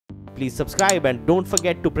please subscribe and don't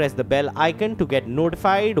forget to press the bell icon to get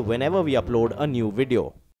notified whenever we upload a new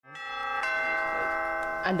video.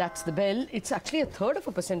 And that's the bell. It's actually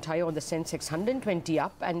 1/3% higher on the Sensex, 120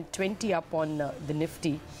 up and 20 up on the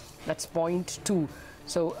Nifty. That's 0.2.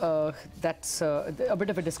 So that's a bit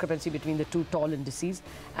of a discrepancy between the two tall indices.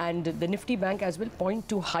 And the Nifty Bank as well,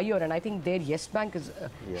 0.2 higher. And I think their Yes Bank is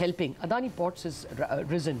helping. Adani Ports has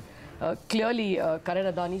risen. Clearly, Karan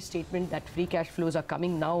Adani's statement that free cash flows are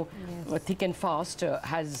coming now thick and fast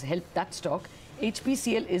has helped that stock.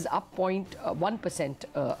 HPCL is up 0.1%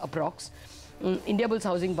 approx. Indiabulls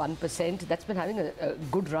Housing 1%. That's been having a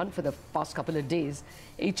good run for the past couple of days.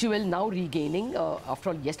 HUL now regaining. After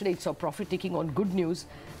all, yesterday it saw profit taking on good news,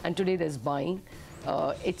 and today there's buying.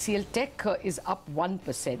 HCL Tech is up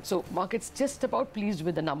 1%. So market's just about pleased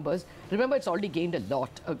with the numbers. Remember, it's already gained a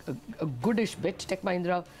lot, a goodish bit. Tech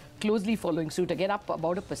Mahindra closely following suit, again up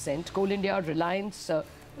about 1%. Coal India, Reliance,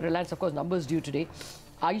 of course, numbers due today.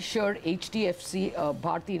 iShares, HDFC,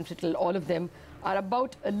 Bharti Infrastructure, all of them are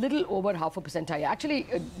about a little over 0.5% higher. Actually,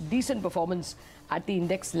 a decent performance at the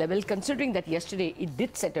index level, considering that yesterday it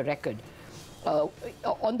did set a record.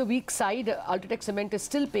 On the weak side, Ultratech Cement is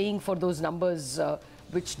still paying for those numbers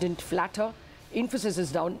which didn't flatter. Infosys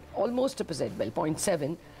is down almost 1%, well,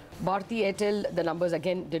 0.7. Bharti Airtel, the numbers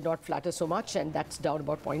again did not flatter so much, and that's down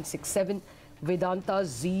about 0.67. Vedanta,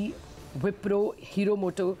 Z, Wipro, Hero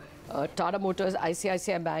Moto, Tata Motors,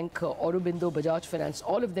 ICICI Bank, Aurobindo, Bajaj Finance,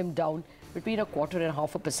 all of them down between 1/4 and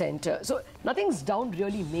 0.5%. So nothing's down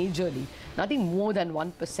really majorly, nothing more than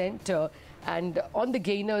 1%. And on the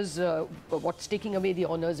gainers, what's taking away the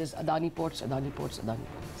honors is Adani Ports, Adani Ports, Adani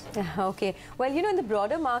Ports. Okay. Well, you know, in the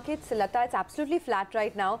broader markets, Lata, it's absolutely flat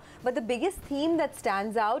right now. But the biggest theme that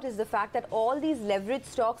stands out is the fact that all these leveraged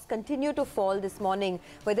stocks continue to fall this morning.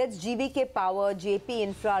 Whether it's GBK Power, JP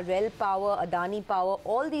Infra, Rel Power, Adani Power,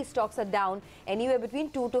 all these stocks are down anywhere between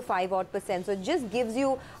 2 to 5% odd. So it just gives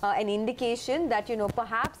you an indication that, you know,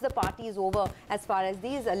 perhaps the party is over as far as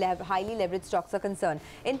these highly leveraged stocks are concerned.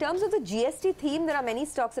 In terms of the GST theme, there are many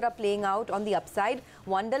stocks that are playing out on the upside.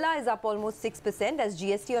 Wonderla is up almost 6% as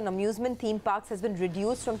GST on amusement theme parks has been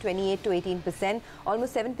reduced from 28 to 18%,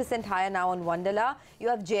 almost 7% higher now on Wonderla. You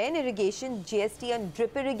have JN Irrigation, GST on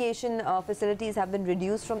drip irrigation facilities have been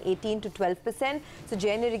reduced from 18 to 12%. So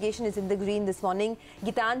JN Irrigation is in the green this morning.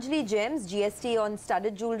 Gitanjali Gems, GST on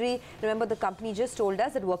studded jewelry. Remember, the company just told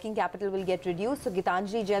us that working capital will get reduced. So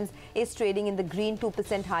Gitanjali Gems is trading in the green,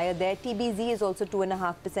 2% higher there. TBZ is also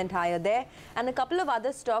 2.5% higher there. And a couple of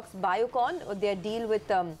other stocks, Biocon, their deal with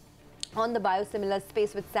on the biosimilar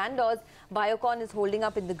space with Sandoz. Biocon is holding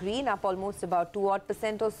up in the green, up almost about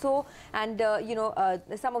 2% or so. And, you know,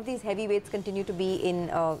 some of these heavyweights continue to be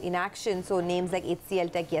in action. So names like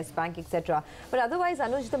HCL Tech, Yes Bank, etc. But otherwise,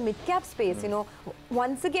 Anuj, the mid-cap space, you know,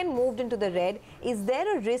 once again moved into the red. Is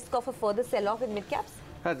there a risk of a further sell-off in mid-caps?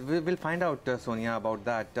 We'll find out, Sonia, about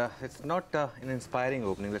that. It's not an inspiring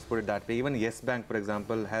opening, let's put it that way. Even Yes Bank, for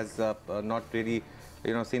example, has not really,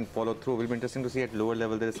 you know, seen follow through. Will be interesting to see at lower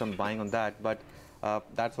level there is some buying on that, but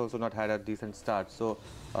that's also not had a decent start. So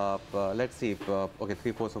let's see. Okay,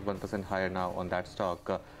 3/4% higher now on that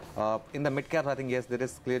stock. In the mid cap, I think yes, there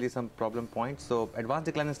is clearly some problem points. So advance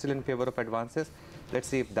decline is still in favor of advances. Let's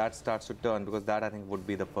see if that starts to turn, because that I think would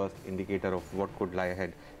be the first indicator of what could lie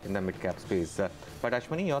ahead in the mid cap space. But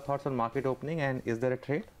Ashwini, your thoughts on market opening, and is there a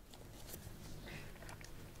trade?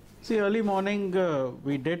 See, early morning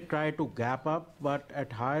we did try to gap up, but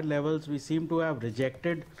at higher levels we seem to have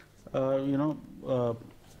rejected,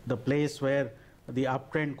 the place where the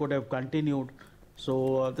uptrend could have continued.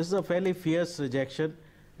 So this is a fairly fierce rejection,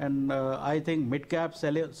 and I think mid-cap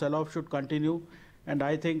sell-off should continue. And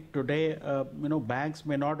I think today, banks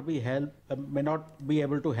may not be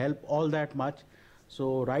able to help all that much.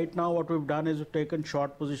 So right now, what we've done is we've taken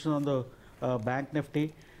short position on the Bank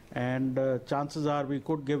Nifty, and chances are we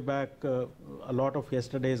could give back a lot of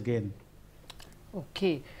yesterday's gain.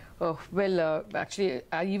 Okay. Actually,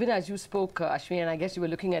 even as you spoke, Ashwini, and I guess you were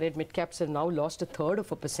looking at it, mid-caps have now lost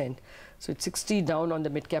 1/3%. So it's 60 down on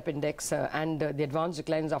the mid-cap index, and the advanced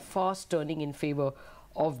declines are fast turning in favor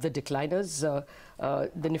of the decliners.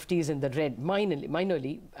 The Nifty is in the red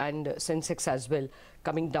minorly, and Sensex as well,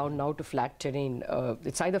 coming down now to flat terrain.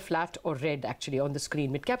 It's either flat or red actually on the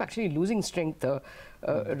screen. Mid-cap actually losing strength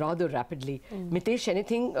rather rapidly. Mitesh,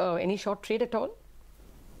 anything, any short trade at all?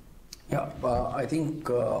 Yeah, I think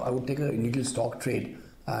I would take a little stock trade,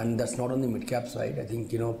 and that's not on the mid-cap side. I think,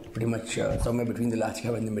 pretty much somewhere between the large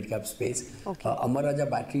cap and the mid-cap space. Okay. Amar Raja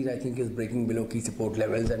Batteries, I think, is breaking below key support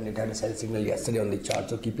levels, and it had a sell signal yesterday on the chart.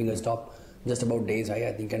 So keeping a stop just about days high,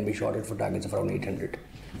 I think, can be shorted for targets of around 800.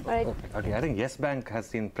 All right. Okay, I think Yes Bank has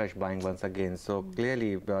seen fresh buying once again. So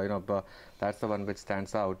clearly, that's the one which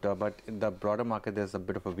stands out. But in the broader market, there's a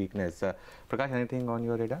bit of a weakness. Prakash, anything on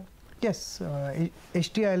your radar? Yes,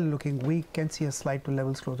 HDI looking weak, can see a slide to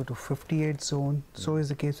levels closer to 58 zone. So is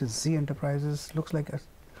the case with Z Enterprises. Looks like a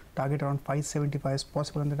target around 575 is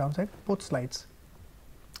possible on the downside. Both slides.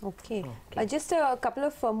 Okay. Just a couple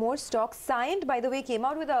of more stocks. Cyient, by the way, came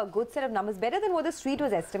out with a good set of numbers, better than what the street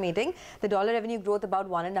was estimating. The dollar revenue growth about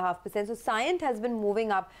 1.5%. So Cyient has been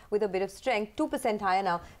moving up with a bit of strength, 2% higher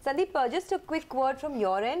now. Sandeep, just a quick word from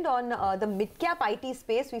your end on the mid-cap IT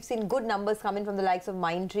space. We've seen good numbers come in from the likes of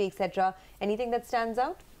Mindtree, etc. Anything that stands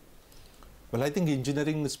out? Well, I think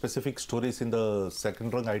engineering specific stories in the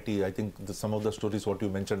second rung IT, I think some of the stories what you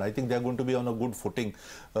mentioned, I think they are going to be on a good footing.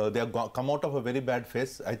 They have come out of a very bad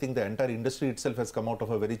phase. I think the entire industry itself has come out of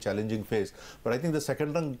a very challenging phase. But I think the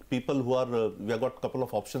second rung people who are, we have got a couple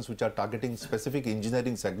of options which are targeting specific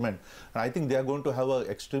engineering segment. And I think they are going to have an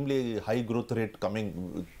extremely high growth rate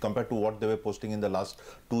coming compared to what they were posting in the last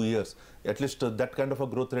 2 years. At least that kind of a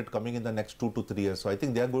growth rate coming in the next 2 to 3 years. So I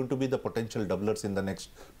think they are going to be the potential doublers in the next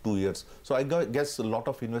 2 years. So I guess a lot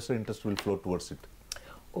of investor interest will flow towards it.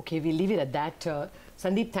 Okay, we'll leave it at that.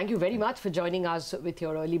 Sandeep, thank you very much for joining us with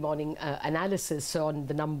your early morning analysis on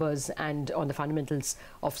the numbers and on the fundamentals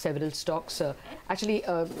of several stocks. Actually,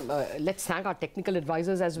 let's thank our technical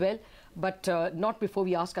advisors as well, but not before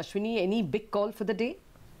we ask Ashwini, any big call for the day?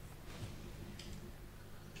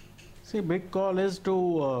 See, big call is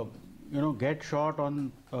to get short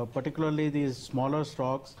on particularly these smaller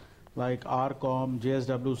stocks like RCom,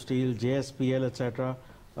 JSW Steel, JSPL, etc.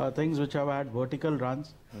 Things which have had vertical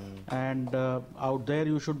runs, and out there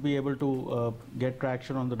you should be able to get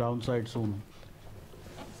traction on the downside soon.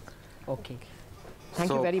 Okay.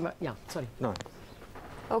 Thank you very much. Yeah, sorry. No.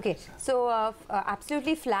 Okay, so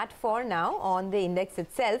absolutely flat for now on the index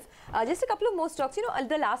itself. Just a couple of more stocks. You know,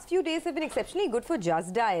 the last few days have been exceptionally good for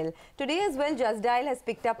Just Dial. Today as well, Just Dial has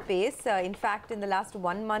picked up pace. In fact, in the last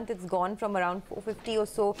 1 month, it's gone from around 450 or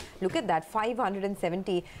so. Look at that,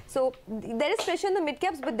 570. So there is pressure in the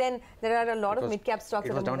mid-caps, but then there are a lot of mid-cap stocks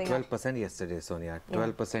that are moving up. It was down 12% yesterday, Sonia.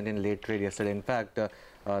 12% in late trade yesterday. In fact,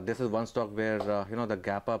 this is one stock where the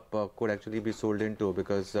gap up could actually be sold into,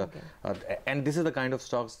 because and this is the kind of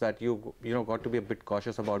stocks that you got to be a bit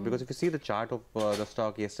cautious about, because if you see the chart of the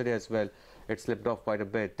stock yesterday as well, it slipped off quite a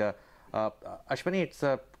bit. Ashwini, it's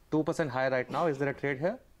 2% higher right now. Is there a trade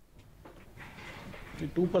here? The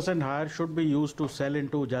 2% higher should be used to sell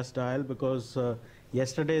into Just Dial, because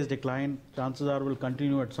yesterday's decline, chances are, will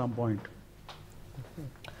continue at some point.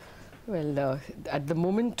 Well, at the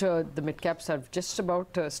moment, the mid-caps have just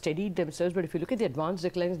about steadied themselves, but if you look at the advanced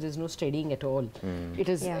declines, there's no steadying at all. It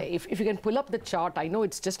is, if you can pull up the chart, I know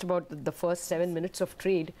it's just about the first 7 minutes of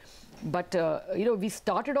trade, but we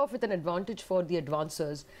started off with an advantage for the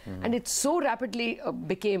advancers, and it so rapidly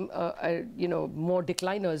became more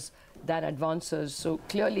decliners than advancers. So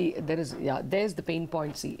clearly there's the pain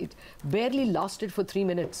point. See, it barely lasted for 3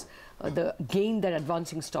 minutes, the gain that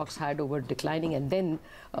advancing stocks had over declining, and then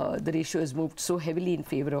the ratio has moved so heavily in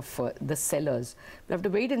favor of the sellers. We'll have to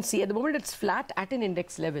wait and see. At the moment it's flat at an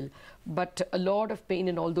index level, but a lot of pain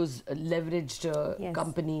in all those leveraged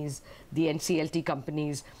companies, the NCLT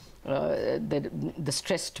companies, the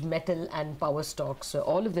stressed metal and power stocks,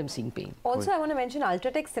 all of them seeing pain. Also, I want to mention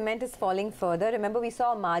Ultratech Cement is falling further. Remember, we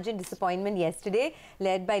saw a margin disappointment yesterday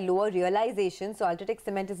led by lower realization. So Ultratech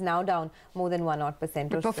Cement is now down more than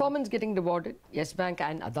 1% or performance getting rewarded, Yes Bank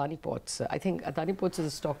and Adani Ports. I think Adani Ports is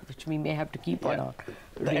a stock which we may have to keep on our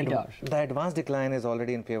radar. The advanced decline is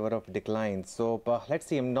already in favor of decline. So let's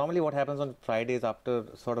see. Normally what happens on Fridays after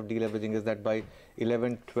sort of deleveraging is that by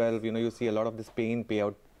 11, 12, you see a lot of this pain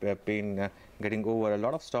getting over. A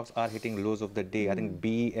lot of stocks are hitting lows of the day. I think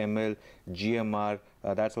BML, GMR,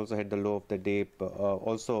 that's also hit the low of the day.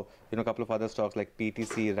 Also, a couple of other stocks like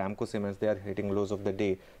PTC, Ramco Cements, they are hitting lows of the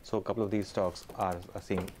day. So a couple of these stocks are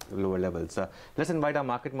seeing lower levels. Let's invite our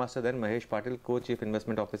market master then, Mahesh Patil, Co-Chief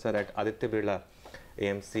Investment Officer at Aditya Birla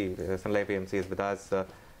AMC, Sun Life AMC is with us.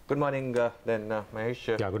 Good morning then,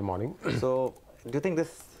 Mahesh. Yeah, good morning. So, do you think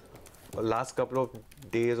this last couple of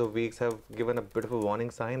days or weeks have given a bit of a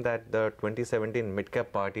warning sign that the 2017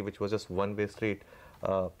 mid-cap party, which was just one-way street,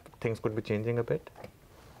 things could be changing a bit?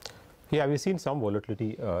 Yeah, we've seen some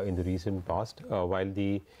volatility in the recent past, while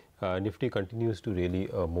the Nifty continues to really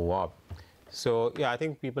move up. So, yeah, I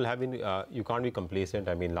think people have been, you can't be complacent.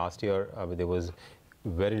 I mean, last year there was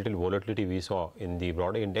very little volatility we saw in the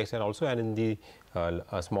broader index and also in the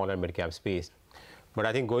small and mid-cap space. But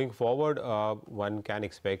I think going forward, one can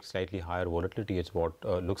expect slightly higher volatility. It's what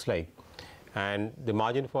looks like. and the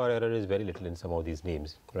margin for error is very little in some of these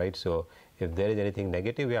names, right? So if there is anything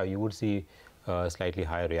negative, yeah, you would see slightly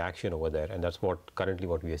higher reaction over there, and that's currently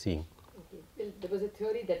what we are seeing. Okay. There was a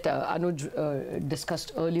theory that Anuj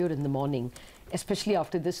discussed earlier in the morning, especially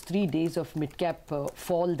after this 3 days of mid-cap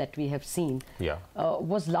fall that we have seen. Yeah.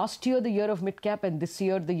 Was last year the year of mid-cap and this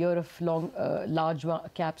year the year of large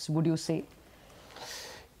caps, would you say?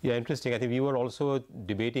 Yeah, interesting. I think we were also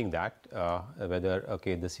debating that, whether,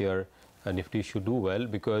 okay, this year Nifty should do well,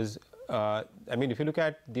 because, I mean, if you look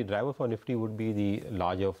at the driver for Nifty would be the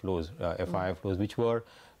larger flows, FII flows, which were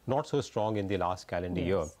not so strong in the last calendar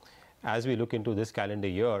year. As we look into this calendar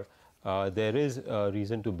year, there is a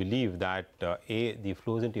reason to believe that the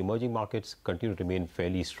flows into emerging markets continue to remain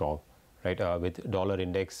fairly strong, right? With dollar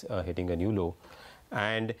index hitting a new low,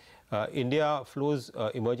 and India flows,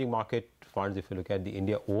 emerging market funds, if you look at the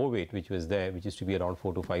India overweight, which was there, which used to be around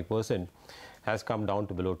 4 to 5%, has come down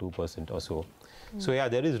to below 2% or so. So yeah,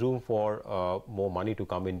 there is room for more money to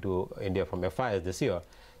come into India from FIIs this year.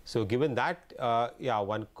 So given that, yeah,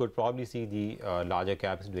 one could probably see the larger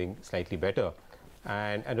caps doing slightly better,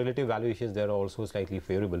 and relative valuations there are also slightly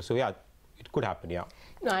favorable. So yeah, it could happen, yeah.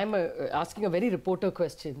 No, I'm asking a very reporter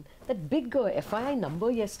question. That big FII number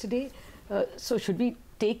yesterday, so should we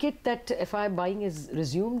take it that FII buying is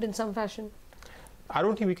resumed in some fashion? I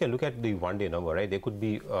don't think we can look at the one-day number, right? There could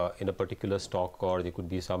be in a particular stock, or there could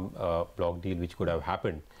be some block deal which could have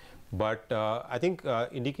happened. But I think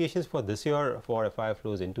indications for this year for FII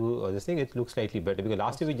flows into this thing, it looks slightly better, because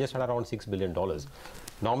last year we just had around $6 billion.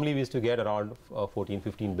 Normally we used to get around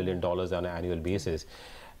 $14–15 billion on an annual basis.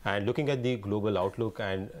 And looking at the global outlook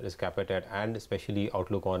and risk appetite, and especially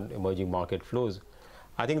outlook on emerging market flows,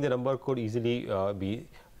 I think the number could easily be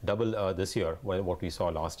double this year what we saw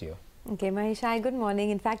last year. Okay, Mahesh, hi, good morning.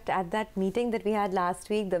 In fact, at that meeting that we had last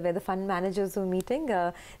week, where the fund managers were meeting,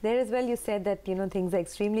 there as well you said that, you know, things are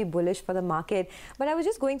extremely bullish for the market. But I was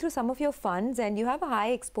just going through some of your funds, and you have a high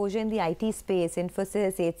exposure in the IT space,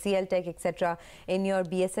 Infosys, HCL Tech, etc., in your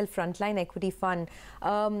BSL Frontline Equity Fund.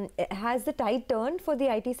 Has the tide turned for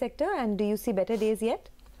the IT sector, and do you see better days yet?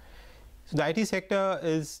 So the IT sector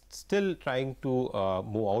is still trying to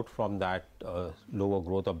move out from that lower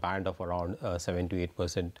growth, or band of around 7 to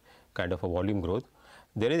 8% kind of a volume growth.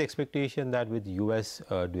 There is expectation that with US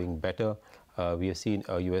doing better, we have seen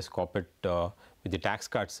US corporate with the tax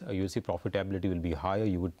cuts, you see profitability will be higher.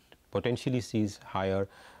 You would potentially see higher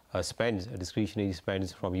spends, discretionary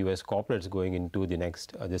spends from US corporates going into the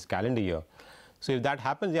next this calendar year. So if that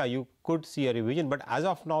happens, yeah, you could see a revision. But as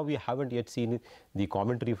of now, we haven't yet seen the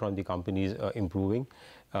commentary from the companies improving.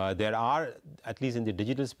 There are, at least in the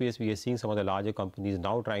digital space, we are seeing some of the larger companies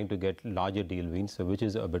now trying to get larger deal wins, so which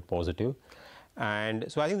is a bit positive.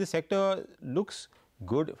 And so I think the sector looks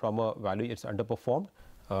good from a value. It's underperformed.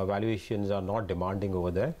 Valuations are not demanding over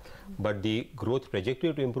there. But the growth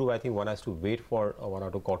trajectory to improve, I think one has to wait for 1 or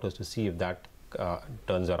 2 quarters to see if that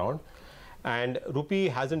turns around. And rupee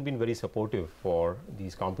hasn't been very supportive for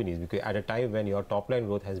these companies, because at a time when your top line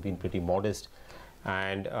growth has been pretty modest,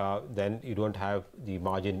 and then you don't have the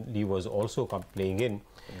margin levers also playing in,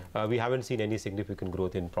 we haven't seen any significant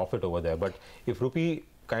growth in profit over there. But if rupee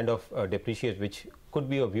kind of depreciates, which could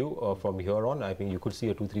be a view from here on, I think you could see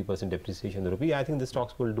a 2–3% depreciation in the rupee. I think the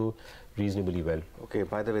stocks will do reasonably well. Okay,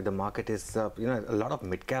 by the way, the market is, you know, a lot of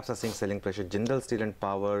mid caps are seeing selling pressure. Jindal Steel and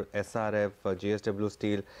Power, SRF, JSW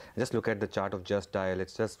Steel. Just look at the chart of Just Dial.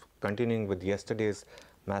 It's just continuing with yesterday's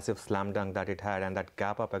massive slam dunk that it had, and that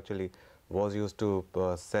gap up actually was used to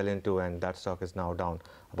sell into, and that stock is now down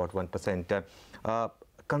about 1%.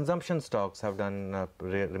 Consumption stocks have done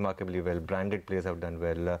remarkably well. Branded players have done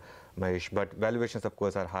well, Mahesh, but valuations, of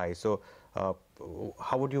course, are high. So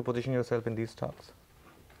how would you position yourself in these stocks?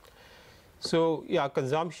 So yeah,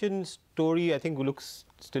 consumption story I think looks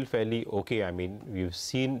still fairly okay. I mean, we've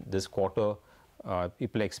seen this quarter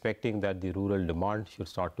people expecting that the rural demand should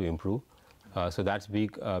start to improve. So that's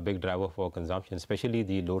big driver for consumption, especially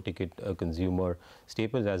the low ticket consumer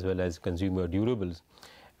staples as well as consumer durables.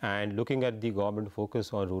 And looking at the government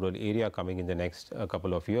focus on rural area coming in the next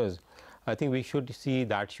couple of years, I think we should see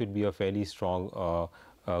that should be a fairly strong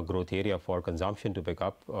growth area for consumption to pick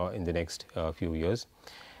up in the next few years.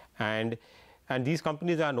 And these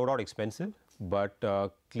companies are no doubt expensive, but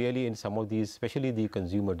clearly in some of these, especially the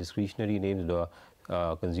consumer discretionary names, the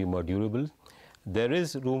consumer durables, there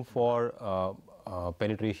is room for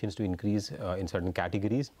penetrations to increase in certain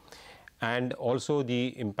categories, and also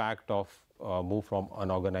the impact of move from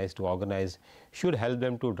unorganized to organized should help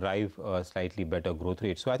them to drive slightly better growth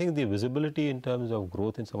rates. So I think the visibility in terms of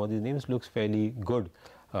growth in some of these names looks fairly good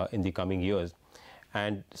in the coming years.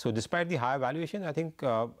 And so despite the higher valuation, I think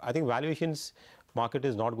valuations market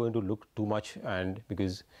is not going to look too much and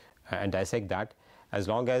dissect that. As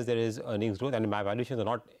long as there is earnings growth and my valuations are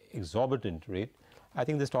not exorbitant, right? I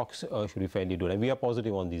think the stocks should be fairly good, and we are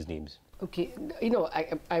positive on these names. Okay,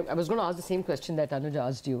 I was going to ask the same question that Anuj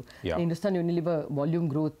asked you. Yeah. Hindustan Unilever volume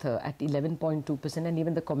growth at 11.2%, and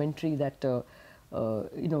even the commentary that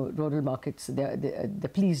rural markets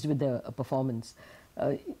they're pleased with the performance.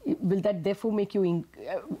 Will that therefore make you?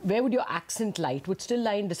 Where would your accent lie? It would still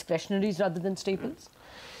lie in discretionaries rather than staples?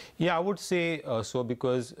 Yeah, I would say so,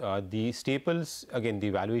 because the staples, again,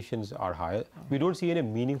 the valuations are higher. We don't see any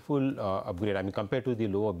meaningful upgrade. I mean, compared to the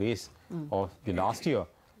lower base of the last year,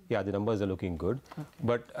 yeah, the numbers are looking good. Okay.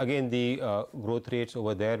 But again, the growth rates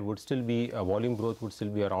over there would still be, volume growth would still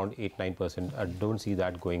be around 8-9%. I don't see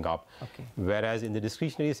that going up. Okay. Whereas in the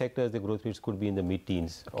discretionary sectors, the growth rates could be in the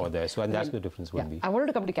mid-teens or there. So, and that's where the difference would be. I wanted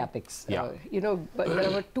to come to capex. Yeah. But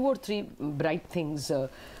there were 2 or 3 bright things.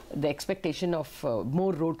 The expectation of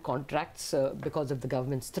more road contracts because of the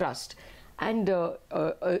government's thrust, and a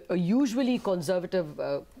usually conservative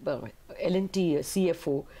L&T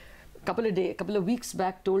CFO couple of weeks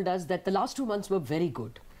back told us that the last 2 months were very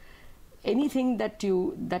good. Anything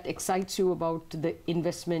that excites you about the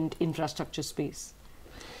investment infrastructure space?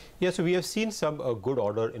 Yeah, so we have seen some good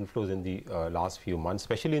order inflows in the last few months,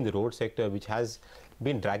 especially in the road sector, which has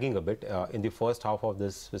been dragging a bit. In the first half of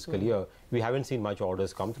this fiscal year, we haven't seen much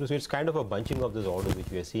orders come through. So it's kind of a bunching of those orders which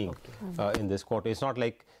we are seeing in this quarter. It's not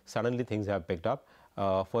like suddenly things have picked up.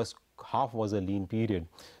 First half was a lean period.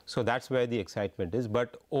 So that's where the excitement is.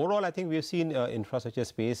 But overall, I think we have seen infrastructure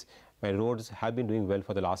space where roads have been doing well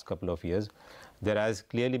for the last couple of years. There has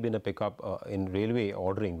clearly been a pickup in railway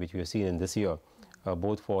ordering, which we have seen in this year,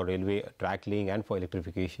 both for railway track laying and for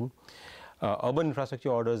electrification. Urban infrastructure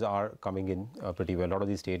orders are coming in pretty well. A lot of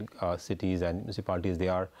these state cities and municipalities, they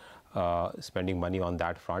are spending money on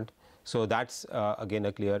that front. So that's again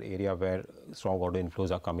a clear area where strong order inflows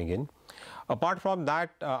are coming in. Apart from that,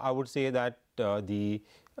 I would say that the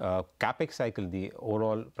capex cycle, the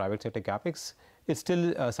overall private sector capex, is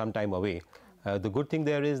still some time away. The good thing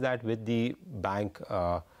there is that with the bank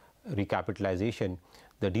recapitalization,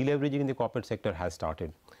 the deleveraging in the corporate sector has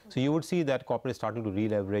started. So you would see that corporate is starting to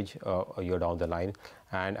re-leverage a year down the line,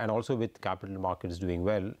 and also with capital markets doing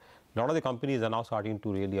well, a lot of the companies are now starting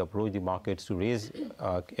to really approach the markets to raise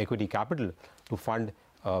equity capital to fund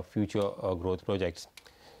future growth projects.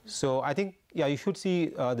 So I think, yeah, you should see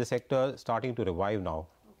the sector starting to revive now.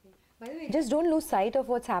 By the way, just don't lose sight of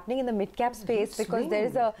what's happening in the mid-cap space, because there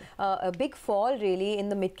is a big fall really in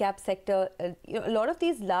the mid-cap sector. A lot of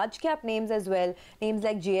these large-cap names as well, names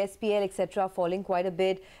like JSPL, etc., falling quite a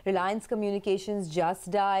bit. Reliance Communications, Just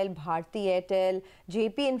Dial, Bharti Airtel,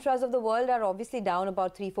 JP Infras of the world are obviously down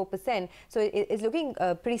about 3-4%. So it's looking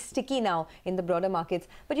pretty sticky now in the broader markets.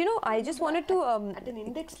 But I just wanted to... at an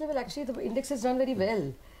index level, actually, the index has done very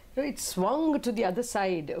well. It swung to the other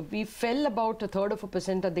side. We fell about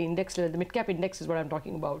 1/3% at the index level. The mid-cap index is what I'm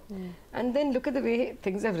talking about. And then look at the way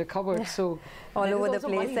things have recovered. So all over the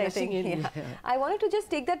place, I think. Yeah. I wanted to just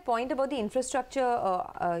take that point about the infrastructure,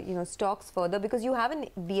 stocks further, because you have an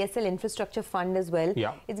BSL infrastructure fund as well.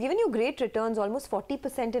 Yeah. It's given you great returns, almost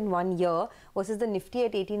 40% in 1 year, versus the Nifty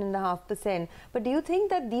at 18.5%. But do you think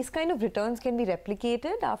that these kind of returns can be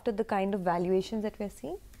replicated after the kind of valuations that we're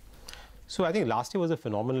seeing? So I think last year was a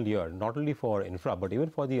phenomenal year, not only for infra, but even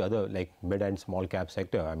for the other like mid and small cap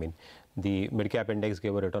sector. I mean, the mid cap index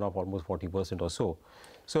gave a return of almost 40% or so.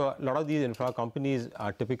 So a lot of these infra companies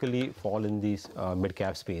typically fall in these mid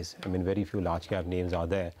cap space. I mean, very few large cap names are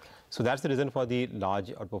there. So that's the reason for the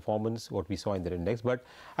large outperformance, what we saw in the index. But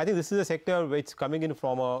I think this is a sector which coming in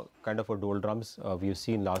from a kind of a doldrums. We've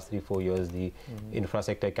seen last 3-4 years, the infra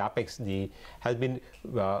sector capex has been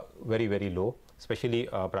very, very low, especially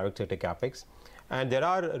private sector capex. And there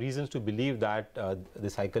are reasons to believe that the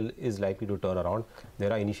cycle is likely to turn around.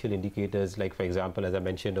 There are initial indicators, like for example, as I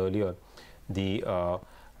mentioned earlier, the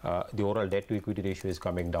overall debt to equity ratio is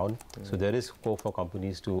coming down. So there is scope for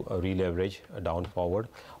companies to re-leverage down forward.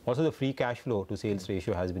 Also, the free cash flow to sales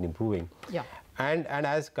ratio has been improving. Yeah. And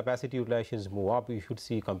as capacity utilizations move up, you should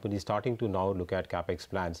see companies starting to now look at capex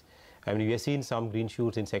plans. I mean, we have seen some green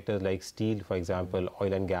shoots in sectors like steel, for example,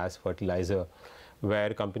 oil and gas, fertilizer,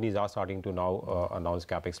 where companies are starting to now announce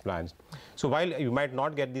capex plans. So while you might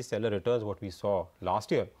not get these stellar returns, what we saw last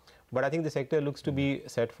year, but I think the sector looks to be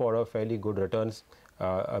set for a fairly good returns,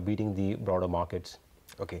 beating the broader markets.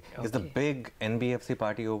 Okay. Is the big NBFC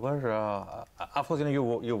party over? Of course,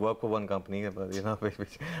 you work for one company,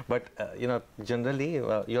 but generally,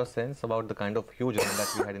 your sense about the kind of huge run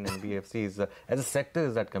that we had in NBFCs as a sector,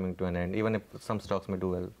 is that coming to an end, even if some stocks may do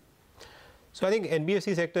well? So I think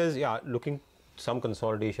NBFC sectors, looking some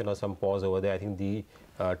consolidation or some pause over there. I think the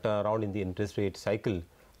turnaround in the interest rate cycle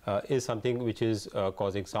is something which is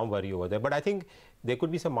causing some worry over there. But I think there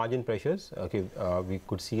could be some margin pressures. Okay, we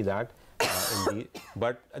could see that.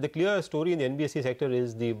 But the clear story in the NBFC sector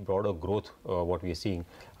is the broader growth, what we are seeing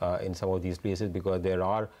in some of these places, because there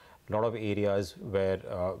are a lot of areas where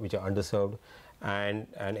which are underserved, and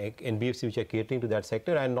NBFC which are catering to that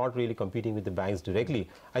sector and not really competing with the banks directly.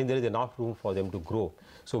 I think there is enough room for them to grow.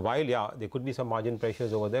 So while there could be some margin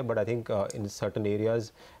pressures over there, but I think in certain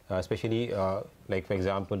areas, especially like for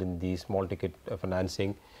example in the small ticket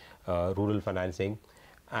financing, rural financing,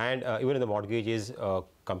 and even in the mortgages,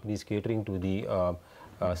 companies catering to the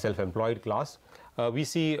self-employed class, we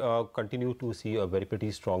continue to see a very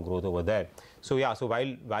pretty strong growth over there. So so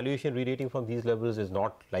while valuation re-rating from these levels is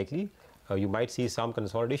not likely, you might see some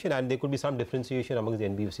consolidation, and there could be some differentiation among the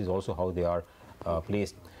NBFCs also how they are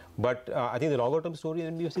placed. But I think the longer term story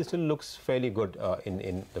in NBFC still looks fairly good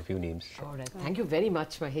in a few names. All right. Thank you very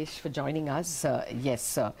much, Mahesh, for joining us.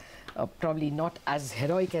 Yes, probably not as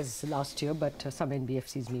heroic as last year, but some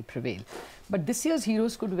NBFCs may prevail. But this year's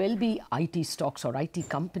heroes could well be IT stocks or IT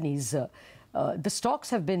companies. The stocks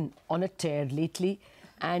have been on a tear lately.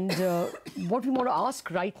 And what we want to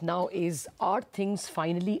ask right now is, are things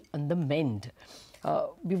finally on the mend?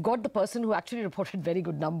 We've got the person who actually reported very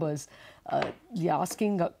good numbers. We are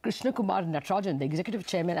asking Krishna Kumar Natarajan, the Executive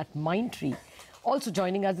Chairman at Mindtree. Also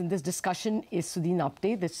joining us in this discussion is Sudhin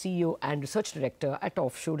Apte, the CEO and Research Director at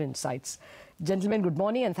Offshore Insights. Gentlemen, good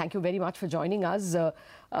morning and thank you very much for joining us. To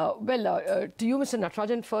you, Mr.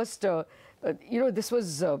 Natarajan, first, this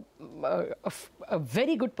was a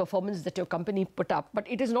very good performance that your company put up, but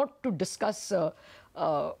it is not to discuss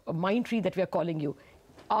Mindtree that we are calling you.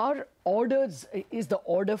 Are orders, is the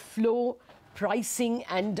order flow, pricing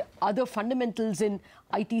and other fundamentals in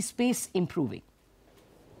IT space improving?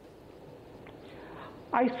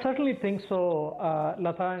 I certainly think so,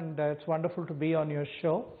 Lata, and it's wonderful to be on your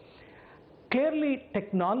show. Clearly,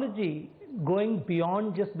 technology going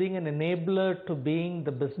beyond just being an enabler to being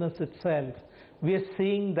the business itself, we are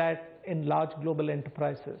seeing that in large global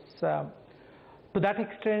enterprises. To that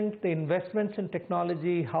extent, the investments in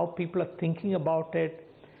technology, how people are thinking about it,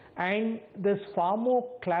 and there's far more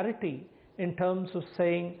clarity in terms of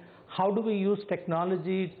saying, how do we use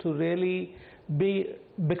technology to really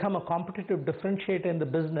become a competitive differentiator in the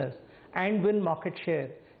business and win market share,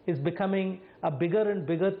 is becoming a bigger and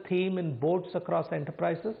bigger theme in boards across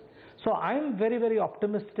enterprises. So I'm very, very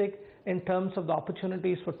optimistic in terms of the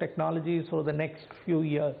opportunities for technologies over the next few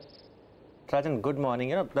years. Rajan, good morning.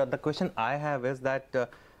 The question I have is that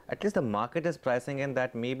at least the market is pricing in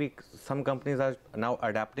that maybe some companies are now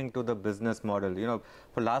adapting to the business model.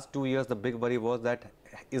 For last 2 years, the big worry was that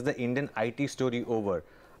is the Indian IT story over?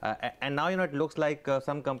 And now, it looks like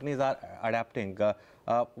some companies are adapting.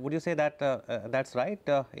 Would you say that that's right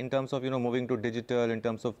in terms of, moving to digital, in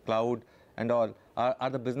terms of cloud and all? Are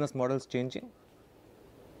the business models changing?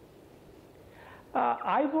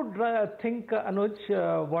 I would think,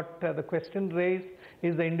 Anuj, what the question raised,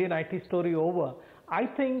 is the Indian IT story over? I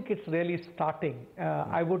think it's really starting.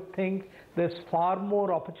 I would think there's far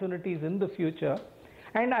more opportunities in the future.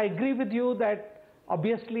 And I agree with you that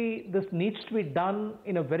obviously this needs to be done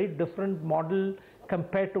in a very different model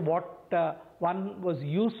compared to what one was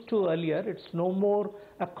used to earlier. It's no more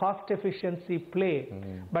a cost efficiency play,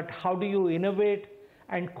 but how do you innovate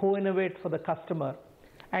and co-innovate for the customer?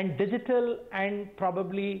 And digital and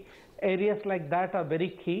probably areas like that are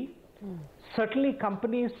very key. Certainly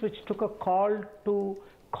companies which took a call to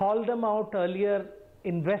call them out earlier,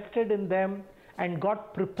 invested in them and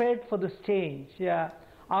got prepared for this change,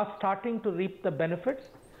 are starting to reap the benefits.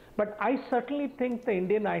 But I certainly think the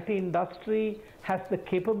Indian IT industry has the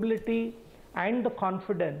capability and the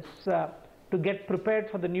confidence to get prepared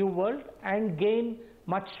for the new world and gain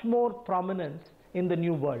much more prominence in the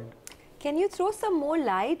new world. Can you throw some more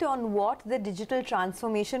light on what the digital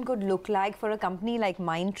transformation could look like for a company like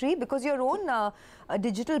Mindtree? Because your own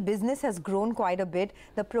digital business has grown quite a bit.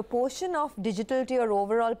 The proportion of digital to your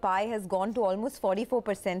overall pie has gone to almost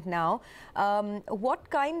 44% now. What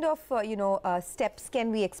kind of steps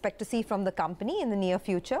can we expect to see from the company in the near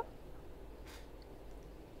future?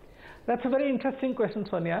 That's a very interesting question,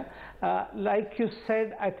 Sonia. Like you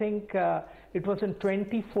said, I think it was in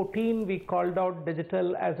 2014 we called out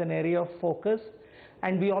digital as an area of focus.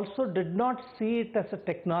 And we also did not see it as a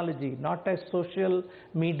technology, not as social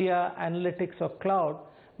media, analytics or cloud,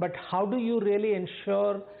 but how do you really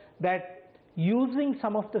ensure that using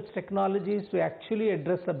some of these technologies we actually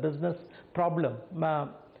address a business problem.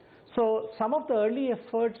 So some of the early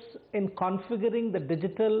efforts in configuring the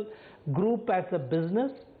digital group as a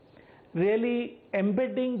business, really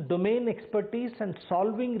embedding domain expertise and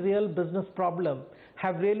solving real business problem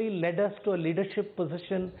have really led us to a leadership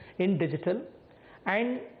position in digital.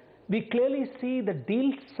 And we clearly see the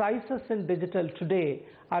deal sizes in digital today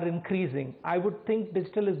are increasing. I would think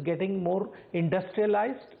digital is getting more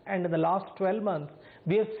industrialized, and in the last 12 months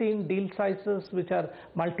we have seen deal sizes which are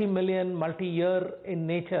multi-million, multi-year in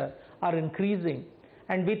nature are increasing.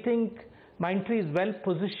 And we think Mindtree is well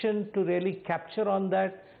positioned to really capture on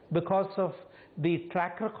that because of the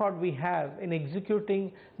track record we have in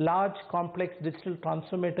executing large, complex digital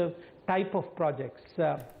transformative type of projects.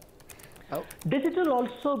 Digital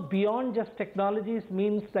also beyond just technologies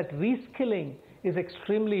means that reskilling is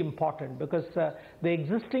extremely important, because the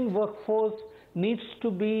existing workforce needs to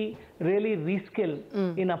be really reskilled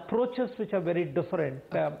in approaches which are very different,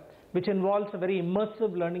 which involves a very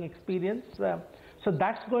immersive learning experience. So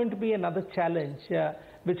that's going to be another challenge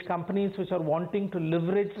which companies which are wanting to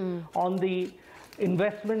leverage on the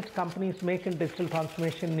investments companies make in digital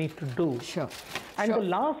transformation need to do. And the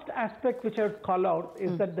last aspect which I would call out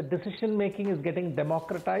is that the decision making is getting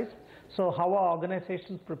democratized. So how are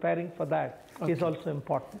organizations preparing for that is also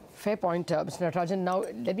important. Fair point, Mr. Natarajan. Now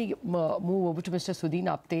let me move over to Mr. Sudhin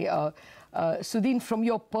Apte. Sudhin, from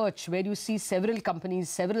your perch, where you see several companies,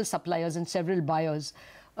 several suppliers and several buyers,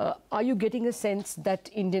 are you getting a sense that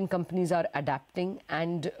Indian companies are adapting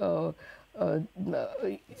and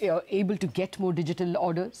able to get more digital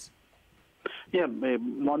orders? Yeah,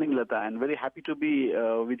 morning, Lata, and very happy to be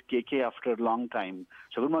with KK after a long time.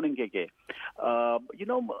 So good morning, KK.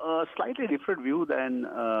 Slightly different view than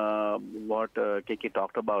what KK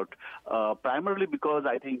talked about, primarily because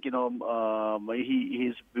I think,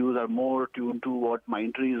 his views are more tuned to what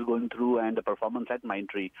Mindtree is going through and the performance at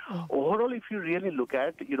Mindtree. Overall, if you really look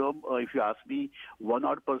at, if you ask me,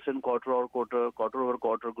 1%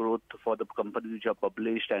 quarter-over-quarter growth for the companies which are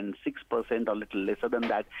published and 6% or a little lesser than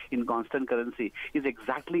that in constant currency is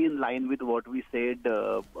exactly in line with what we said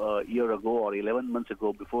a year ago or 11 months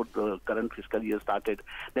ago before the current fiscal year started,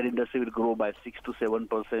 that industry will grow by 6 to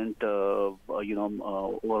 7%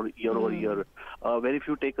 over year over year. Very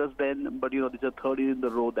few takers then, but this is the third year in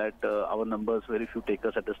the row that our numbers, very few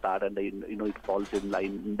takers at the start, and it falls in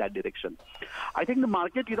line in that direction. I think the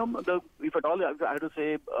market, if at all I have to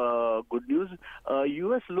say good news,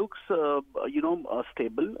 US looks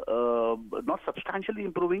stable, not substantially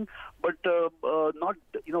improving, but not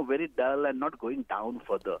very dull and not going down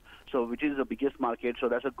further. So which is the biggest market. So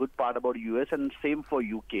that's a good part about US, and same for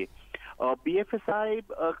UK. BFSI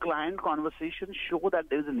client conversations show that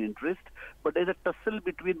there is an interest, but there's a tussle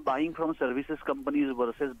between buying from services companies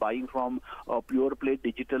versus buying from pure play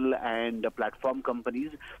digital and platform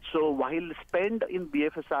companies. So while spend in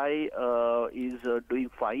BFSI is doing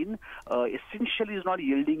fine, essentially is not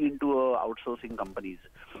yielding into outsourcing companies.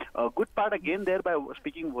 Good part again there, by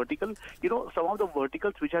speaking vertical, some of the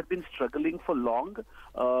verticals which have been struggling for long,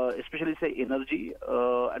 especially say energy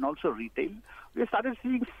and also retail, we started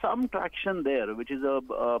seeing some traction there, which is a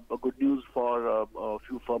good news for a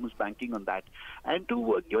few firms banking on that. And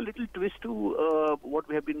to give a little twist to what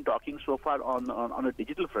we have been talking so far on a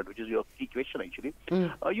digital front, which is your key question actually,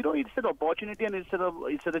 it's an opportunity and it's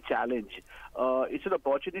a challenge. It's an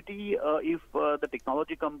opportunity if the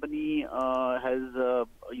technology company has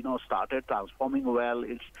started transforming well.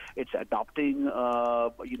 It's adopting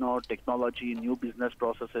technology, new business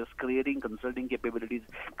processes, creating consulting capabilities,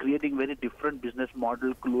 creating very different business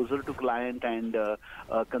model closer to client and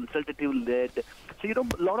consultative led. So a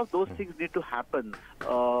lot of those things need to happen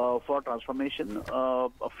for transformation. A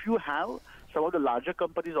few have. Some of the larger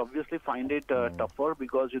companies obviously find it tougher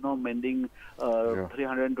because mending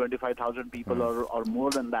 325,000 people or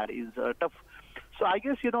more than that is tough. So I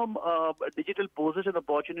guess, digital poses an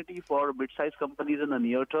opportunity for mid-sized companies in the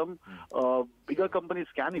near term. Bigger companies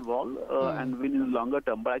can evolve and win in the longer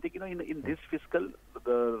term. But I think, in this fiscal,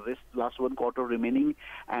 the last one quarter remaining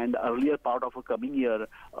and earlier part of a coming year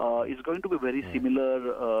is going to be very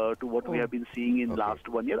similar to what we have been seeing in last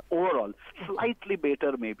 1 year. Overall, slightly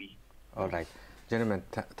better maybe. All right. Gentlemen,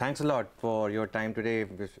 thanks a lot for your time today.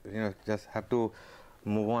 Just have to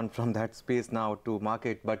move on from that space now to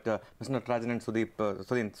market. But Mr. Natarajan and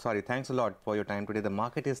Sudeep, sorry, thanks a lot for your time today. The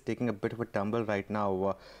market is taking a bit of a tumble right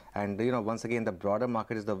now. And, once again, the broader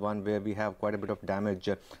market is the one where we have quite a bit of damage.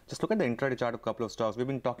 Just look at the intraday chart of a couple of stocks. We've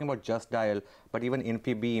been talking about Just Dial, but even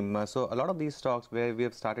Infibeam. So a lot of these stocks where we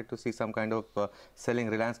have started to see some kind of selling.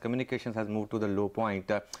 Reliance Communications has moved to the low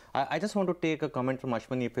point. I just want to take a comment from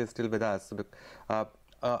Ashwani if he's still with us.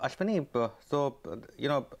 Ashwani,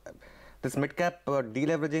 this mid-cap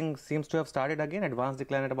deleveraging seems to have started again. Advanced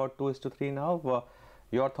decline at about 2:3 now.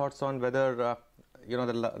 Your thoughts on whether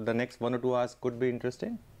the next 1 or 2 hours could be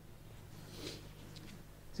interesting?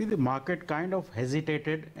 See, the market kind of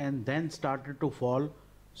hesitated and then started to fall.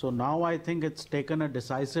 So now I think it's taken a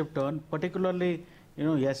decisive turn, particularly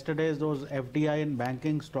yesterday's those FDI and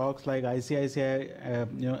banking stocks like ICICI,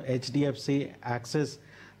 HDFC, Axis.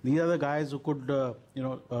 These are the guys who could,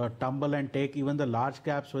 tumble and take even the large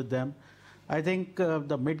caps with them. I think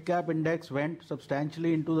the mid-cap index went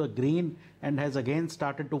substantially into the green and has again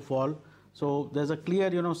started to fall. So there's a clear,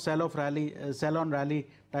 sell-on rally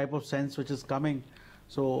type of sense which is coming.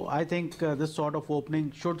 So I think this sort of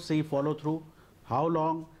opening should see follow-through. How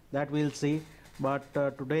long, that we'll see. But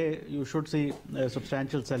today you should see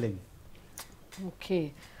substantial selling.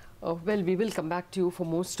 Okay. Well, we will come back to you for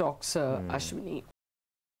more stocks, Ashwini.